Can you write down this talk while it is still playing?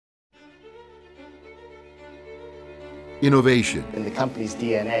innovation. In the company's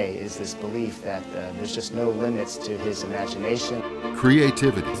DNA is this belief that there's just no limits to his imagination.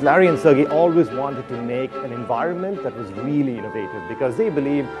 Creativity. Larry and Sergey always wanted to make an environment that was really innovative because they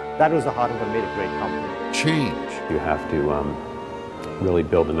believed that was the heart of what made a great company. Change. You have to really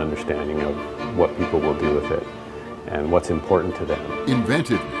build an understanding of what people will do with it and what's important to them.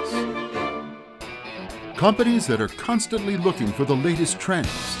 Inventiveness. Companies that are constantly looking for the latest trends.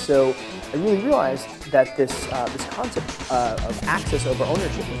 So I really realized that this concept of access over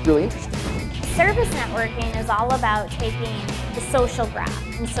ownership is really interesting. Service networking is all about taking the social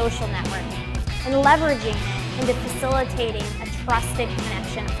graph and social networking and leveraging it into facilitating a trusted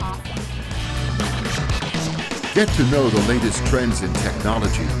connection offline. Get to know the latest trends in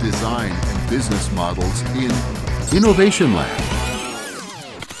technology, design, and business models in Innovation Lab.